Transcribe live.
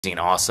and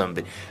awesome.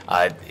 But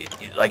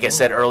like I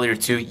said earlier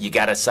too, you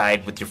gotta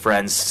side with your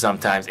friends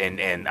sometimes. And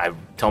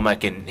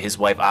Tomek and his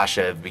wife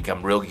Asha have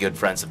become real good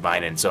friends of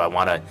mine, and so I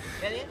wanna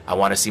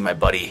see my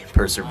buddy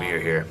persevere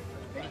here.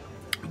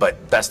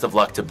 But best of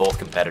luck to both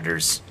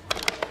competitors.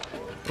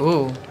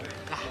 Ooh.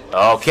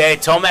 Okay,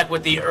 Tomek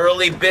with the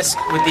early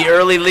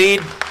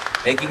lead,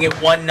 making it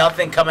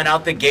 1-0 coming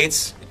out the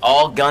gates.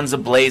 All guns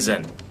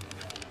a-blazing.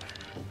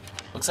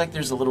 Looks like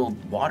there's a little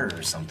water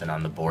or something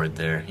on the board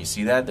there. You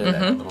see that? There,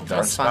 that little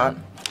dark spot.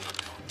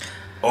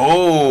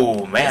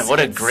 Oh, man, what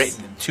a great...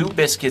 2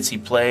 biscuits he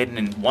played,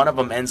 and one of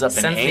them ends up in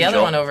Angel. Sends the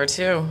other one over,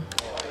 too.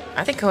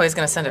 I think Kohei's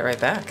going to send it right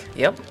back.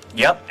 Yep.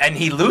 Yep, and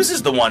he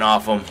loses the one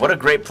off him. What a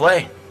great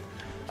play.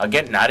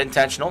 Again, not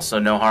intentional, so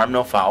no harm,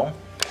 no foul.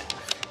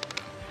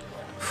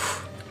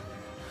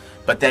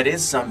 But that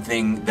is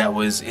something that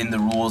was in the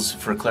rules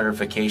for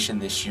clarification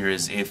this year,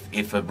 is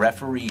if a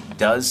referee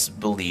does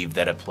believe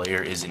that a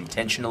player is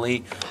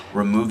intentionally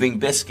removing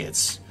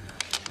biscuits,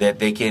 that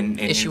they can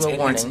issue a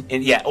warning.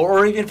 Yeah,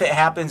 or even if it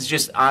happens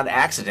just on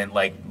accident,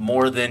 like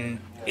more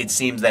than it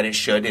seems that it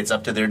should, it's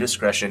up to their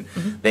discretion.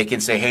 They can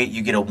say, hey,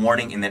 you get a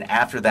warning, and then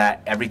after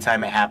that, every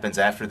time it happens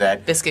after that,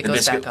 the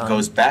biscuit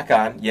goes back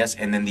on, yes,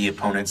 and then the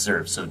opponent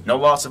serves. So no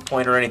loss of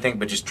point or anything,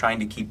 but just trying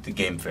to keep the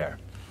game fair.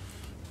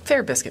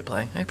 Fair biscuit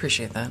play. I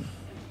appreciate that.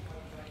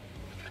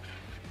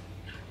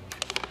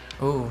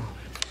 Ooh.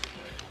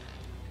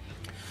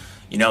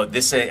 You know,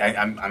 this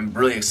I'm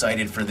really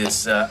excited for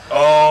this.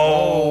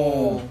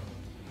 Oh.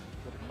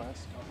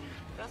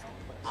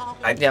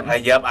 I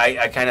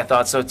kind of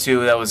thought so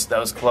too. That was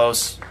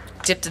close.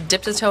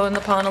 Dipped a toe in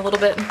the pond a little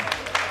bit.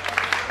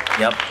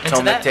 Yep.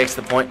 Tomek takes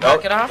the point.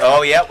 Mark it off.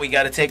 Oh yeah, we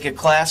got to take a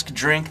KLASK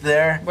drink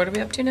there. What are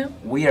we up to now?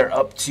 We are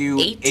up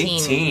to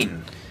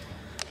 18.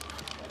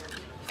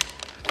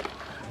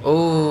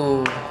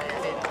 Ooh,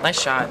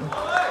 nice shot.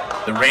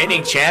 The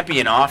reigning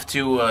champion off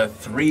to a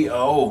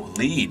 3-0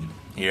 lead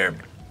here.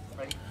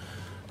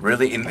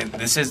 Really, and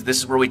this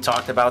is where we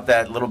talked about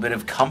that little bit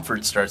of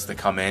comfort starts to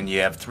come in.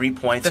 You have 3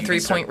 points. The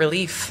 3-point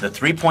relief. The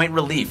 3-point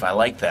relief. I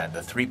like that. The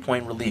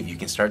 3-point relief. You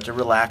can start to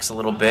relax a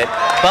little bit,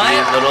 but be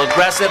a little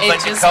aggressive. It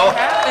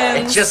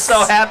just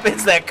so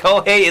happens that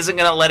Kohei isn't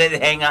going to let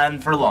it hang on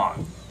for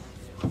long.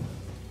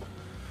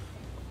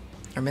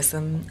 We're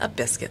missing a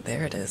biscuit.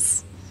 There it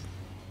is.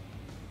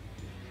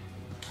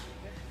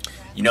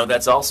 You know,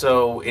 that's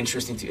also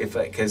interesting too,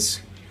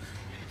 because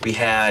we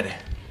had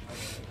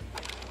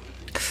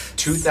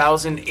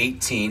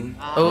 2018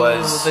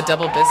 was the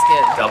double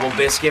biscuit. Double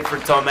biscuit for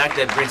Tomek.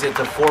 That brings it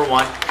to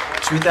 4-1.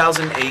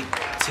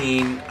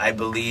 2018, I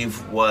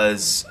believe,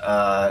 was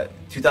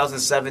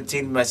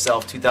 2017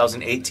 myself.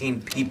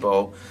 2018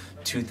 Pipo.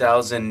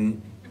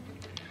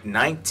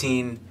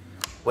 2019.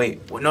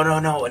 Wait,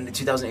 no. In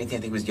 2018, I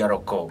think it was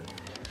Yaroko.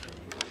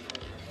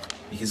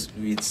 Because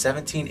we had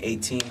 17,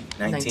 18,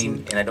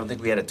 19, and I don't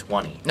think we had a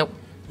 20. Nope.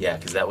 Yeah,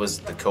 because that was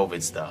the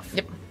COVID stuff.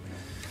 Yep.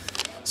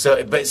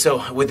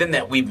 So within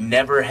that, we've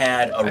never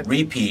had a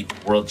repeat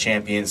world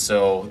champion.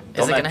 So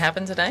is it going to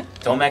happen today?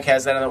 Tomek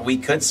has that. We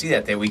could see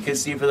that. We could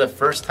see for the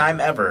first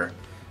time ever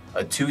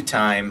a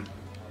 2-time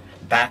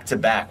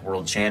back-to-back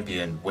world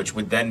champion, which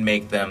would then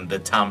make them the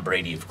Tom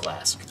Brady of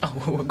KLASK.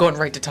 Oh, we're going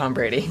right to Tom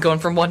Brady. Going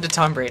from 1 to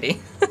Tom Brady.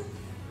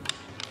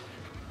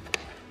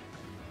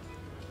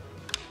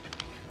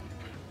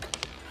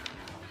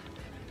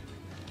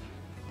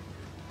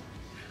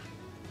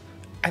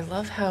 I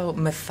love how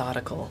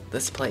methodical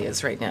this play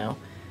is right now.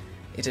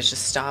 It is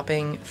just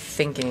stopping,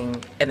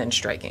 thinking, and then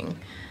striking.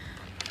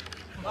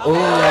 Ooh.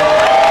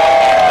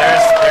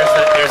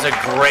 There's a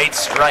great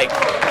strike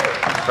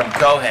from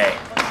Kohei.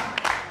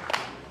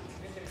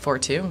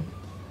 4-2.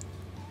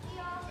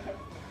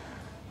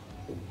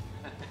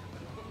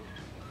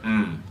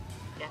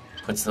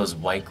 Puts those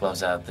white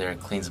gloves out there,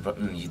 cleans the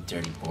board. You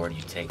dirty board,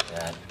 you take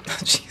that.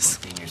 Jeez.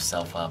 Clean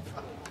yourself up.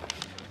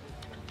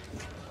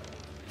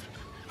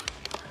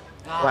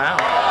 Wow.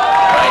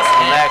 Nice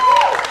connect.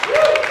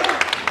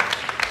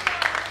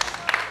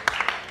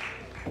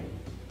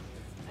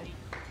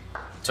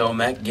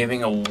 Tomek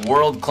giving a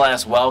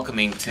world-class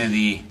welcoming to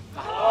the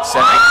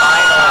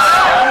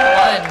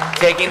semifinals.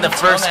 Taking the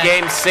first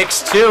game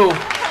 6-2.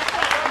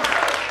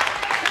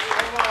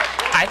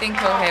 I think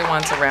Kohei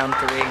wants a round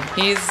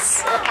 3. His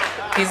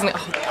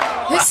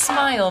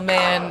smile,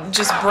 man,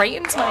 just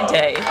brightens my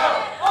day.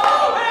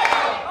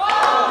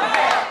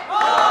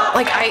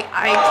 Like, I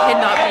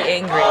cannot be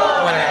angry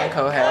when I'm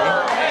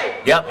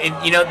Kohei. Yep,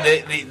 and, you know,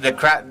 the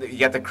crowd, you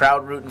got the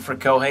crowd rooting for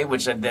Kohei,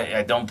 which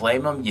I don't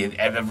blame them.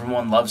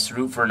 Everyone loves to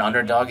root for an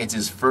underdog. It's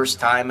his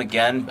first time,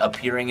 again,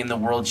 appearing in the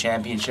World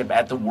Championship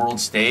at the world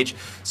stage.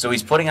 So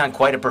he's putting on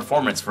quite a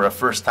performance for a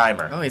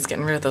first-timer. Oh, he's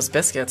getting rid of those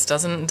biscuits.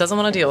 Doesn't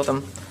want to deal with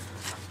them.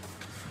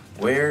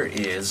 Where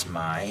is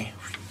my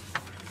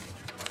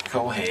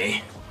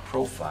Kohei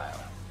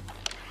profile?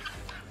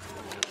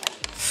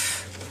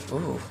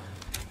 Ooh.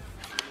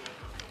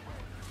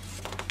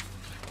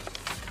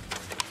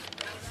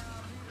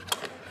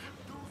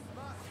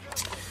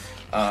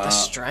 The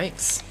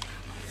strikes.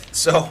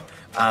 So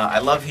I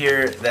love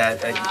here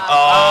that. There's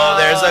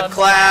a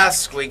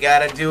KLASK. We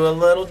gotta do a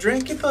little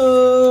drinky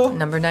poo.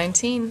 Number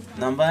 19.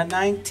 Number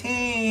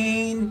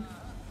 19.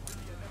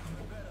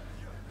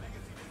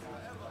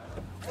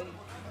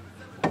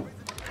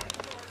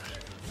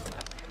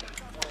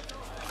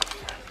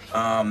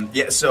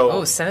 Yeah. So.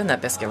 Oh, sending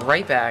that biscuit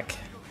right back.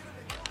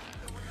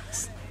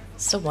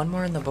 Still one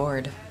more on the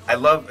board. I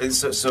love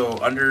so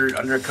under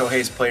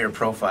Kohei's player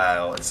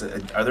profile.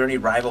 Are there any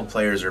rival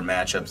players or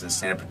matchups that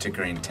stand out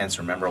particularly intense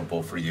or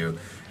memorable for you?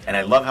 And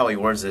I love how he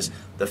words this.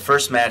 The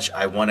first match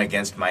I won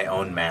against my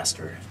own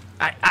master.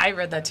 I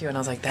read that too, and I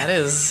was like, that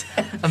is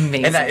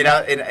amazing.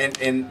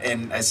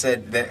 And I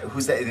said,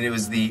 who's that? And it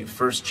was the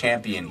first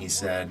champion, he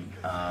said,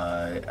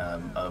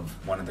 of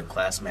one of the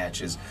KLASK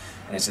matches.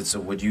 And I said, so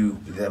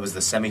that was the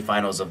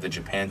semifinals of the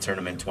Japan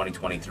tournament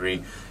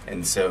 2023.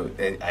 And so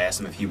I asked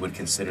him if he would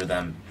consider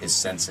them his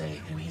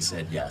sensei, and he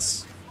said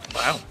yes.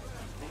 Wow.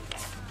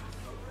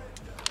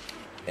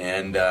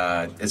 And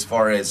as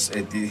far as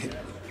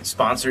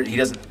sponsor, he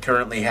doesn't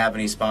currently have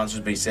any sponsors,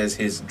 but he says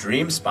his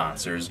dream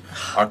sponsors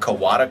are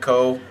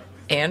Kawadako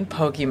and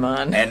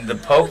Pokemon and the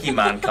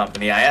Pokemon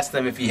Company. I asked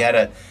him if he had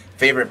a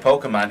favorite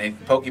Pokemon,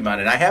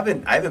 and I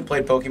haven't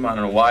played Pokemon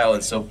in a while,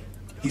 and so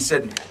he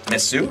said,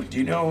 Mesu, do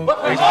you know? That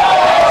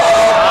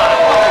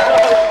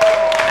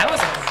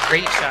was a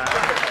great shot.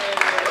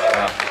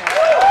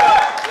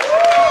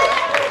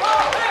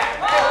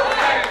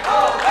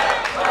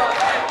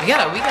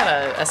 We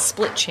got a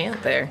split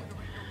chant there.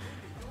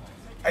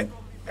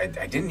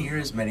 I didn't hear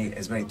as many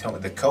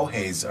Tomex. The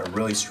Koheis are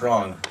really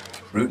strong,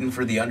 rooting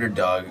for the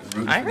underdog.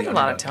 I heard a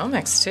lot of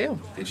Tomex too.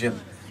 Did you?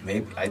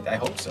 Maybe I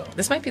hope so.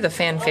 This might be the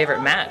fan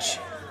favorite match.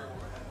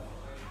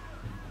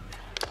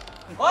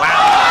 Wow! I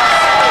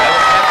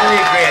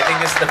definitely agree. I think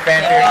this is the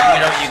fan favorite.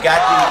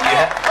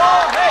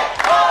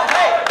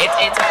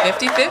 It's a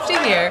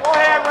 50-50 here. Go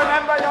ahead,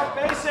 remember your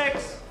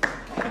basics.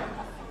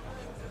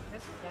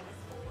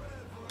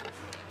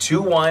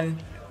 2-1,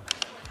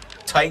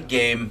 tight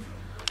game.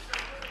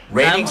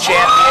 Reigning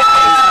champion,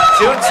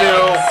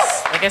 2-2.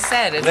 Like I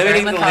said, it's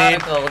very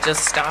methodical,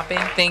 just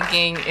stopping,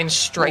 thinking, and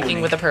striking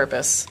with a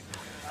purpose.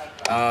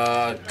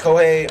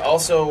 Kohei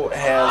also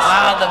has...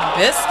 Wow, the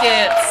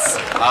biscuits!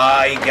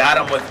 He got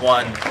him with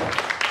one.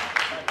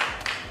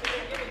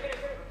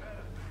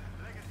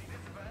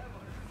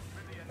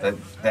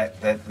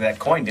 That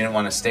coin didn't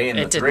want to stay in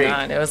the three. It did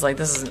not. It was like,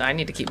 I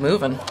need to keep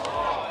moving.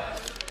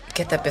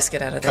 Get that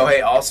biscuit out of there.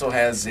 Kohei also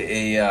has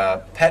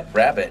a pet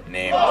rabbit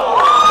named...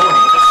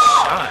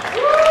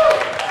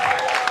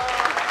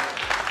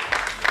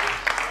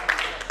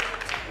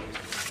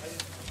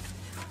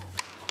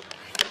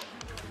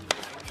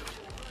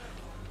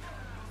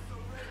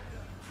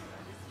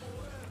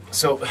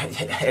 So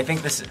I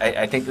think this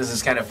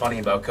is kind of funny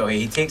about Kohei.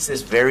 He takes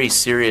this very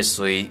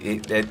seriously.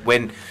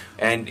 When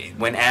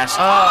asked,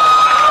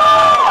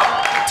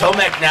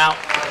 Tomek now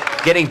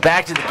getting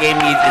back to the game,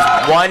 he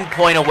is 1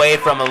 point away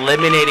from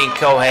eliminating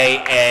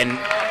Kohei and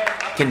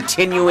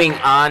continuing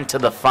on to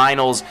the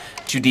finals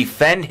to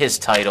defend his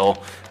title.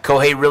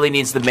 Kohei really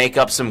needs to make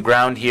up some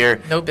ground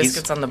here. No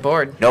biscuits on the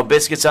board. No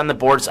biscuits on the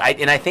boards.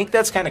 And I think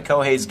that's kind of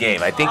Kohei's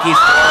game. I think he's...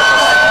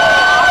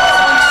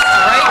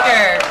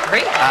 Striker.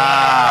 Great game.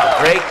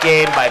 Great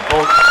game by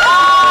both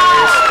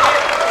players.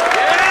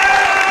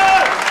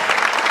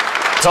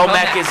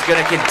 Tomek is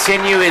going to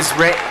continue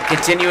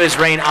his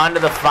reign onto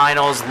the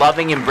finals.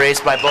 Loving embrace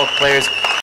by both players.